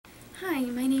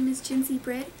is Jensie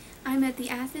Britt. I'm at the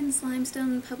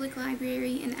Athens-Limestone Public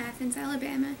Library in Athens,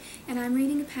 Alabama, and I'm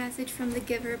reading a passage from The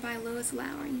Giver by Lois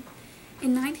Lowry.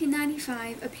 In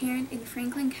 1995, a parent in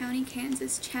Franklin County,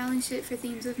 Kansas, challenged it for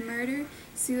themes of murder,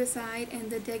 suicide, and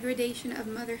the degradation of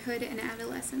motherhood and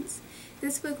adolescence.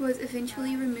 This book was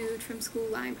eventually removed from school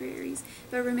libraries,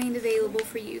 but remained available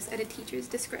for use at a teacher's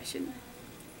discretion.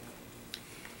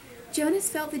 Jonas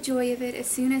felt the joy of it as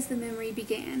soon as the memory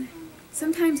began.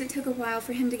 Sometimes it took a while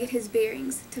for him to get his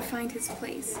bearings, to find his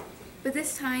place, but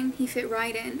this time he fit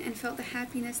right in and felt the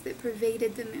happiness that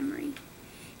pervaded the memory.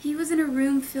 He was in a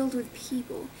room filled with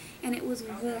people, and it was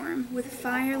warm, with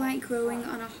firelight growing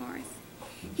on a hearth.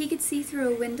 He could see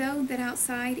through a window that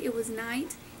outside it was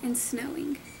night and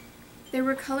snowing. There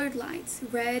were colored lights,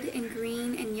 red and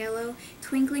green and yellow,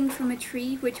 twinkling from a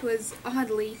tree which was,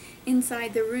 oddly,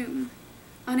 inside the room.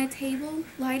 On a table,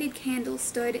 lighted candles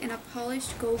stood in a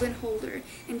polished golden holder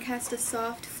and cast a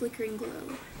soft, flickering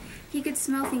glow. He could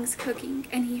smell things cooking,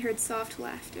 and he heard soft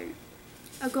laughter.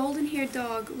 A golden-haired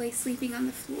dog lay sleeping on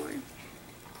the floor.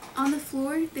 On the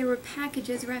floor, there were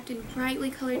packages wrapped in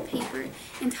brightly colored paper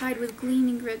and tied with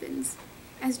gleaming ribbons.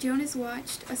 As Jonas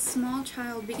watched, a small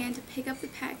child began to pick up the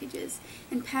packages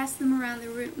and pass them around the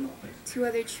room, to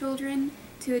other children,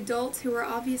 to adults who were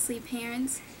obviously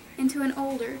parents, and to an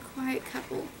older, quiet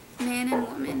couple, man and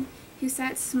woman, who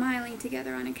sat smiling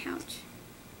together on a couch.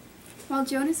 While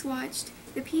Jonas watched,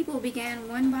 the people began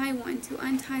one by one to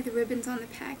untie the ribbons on the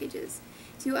packages,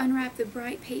 to unwrap the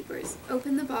bright papers,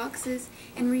 open the boxes,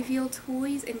 and reveal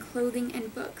toys and clothing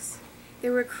and books.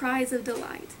 There were cries of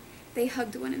delight. They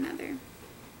hugged one another.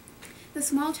 The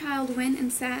small child went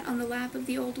and sat on the lap of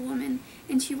the old woman,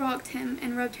 and she rocked him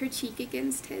and rubbed her cheek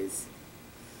against his.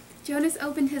 Jonas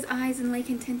opened his eyes and lay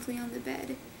contentedly on the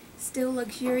bed, still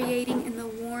luxuriating in the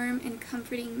warm and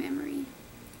comforting memory.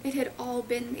 It had all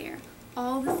been there,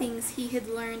 all the things he had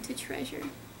learned to treasure.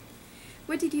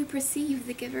 "What did you perceive?"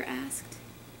 the giver asked.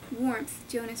 "Warmth,"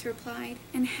 Jonas replied,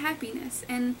 "and happiness,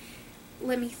 and,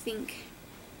 let me think,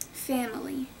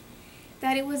 family.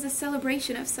 That it was a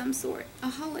celebration of some sort, a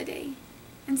holiday,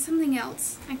 and something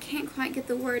else. I can't quite get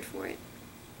the word for it.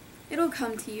 It'll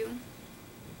come to you."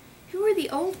 Who were the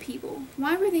old people?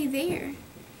 Why were they there?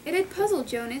 It had puzzled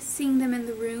Jonas, seeing them in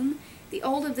the room. The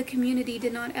old of the community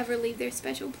did not ever leave their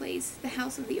special place, the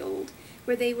house of the old,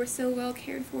 where they were so well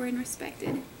cared for and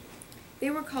respected. They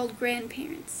were called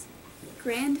grandparents.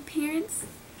 Grandparents?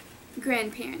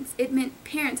 Grandparents. It meant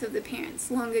parents of the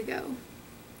parents, long ago.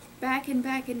 Back and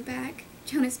back and back,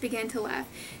 Jonas began to laugh.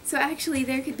 So actually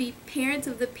there could be parents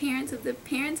of the parents of the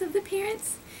parents of the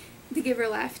parents? The giver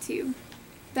laughed too.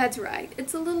 That's right.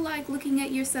 It's a little like looking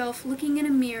at yourself, looking in a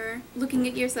mirror, looking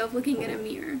at yourself, looking in a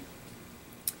mirror.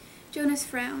 Jonas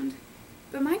frowned.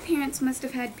 But my parents must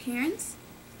have had parents?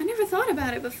 I never thought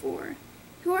about it before.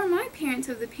 Who are my parents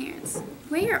of the parents?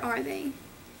 Where are they?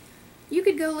 You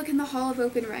could go look in the Hall of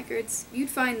Open Records. You'd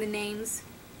find the names.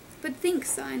 But think,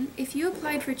 son, if you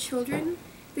applied for children,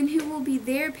 then who will be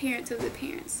their parents of the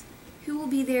parents? Who will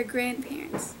be their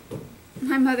grandparents?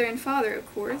 My mother and father, of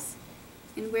course.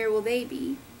 And where will they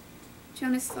be?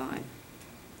 Jonas thought.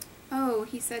 "Oh,"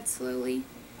 he said slowly,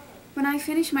 "when I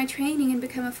finish my training and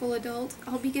become a full adult,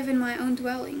 I'll be given my own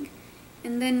dwelling.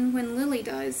 And then when Lily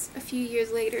does, a few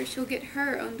years later, she'll get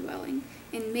her own dwelling,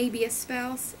 and maybe a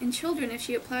spouse, and children if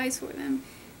she applies for them.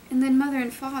 And then mother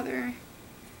and father."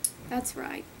 That's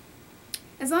right.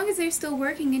 As long as they're still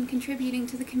working and contributing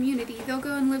to the community, they'll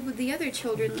go and live with the other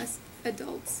childrenless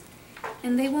adults,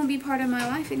 and they won't be part of my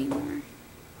life anymore.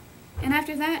 And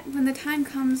after that, when the time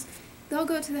comes, they'll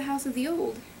go to the house of the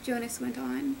old, Jonas went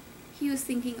on. He was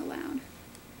thinking aloud.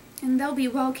 And they'll be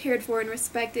well cared for and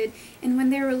respected, and when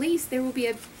they're released, there will be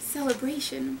a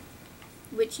celebration.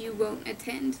 Which you won't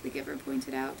attend, the giver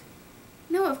pointed out.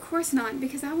 No, of course not,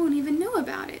 because I won't even know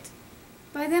about it.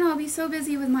 By then I'll be so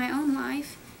busy with my own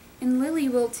life, and Lily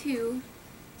will too,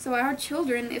 so our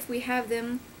children, if we have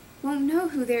them, won't know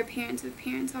who their parents of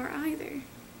parents are either.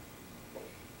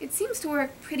 It seems to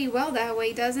work pretty well that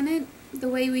way, doesn't it? The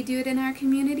way we do it in our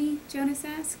community, Jonas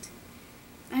asked.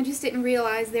 I just didn't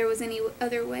realize there was any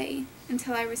other way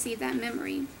until I received that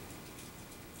memory.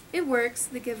 It works,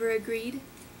 the giver agreed.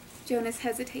 Jonas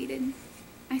hesitated.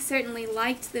 I certainly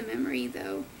liked the memory,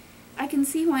 though. I can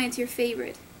see why it's your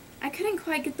favorite. I couldn't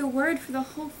quite get the word for the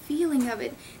whole feeling of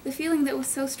it, the feeling that was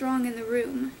so strong in the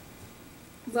room.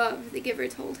 Love, the giver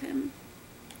told him.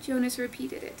 Jonas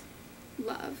repeated it.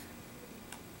 Love.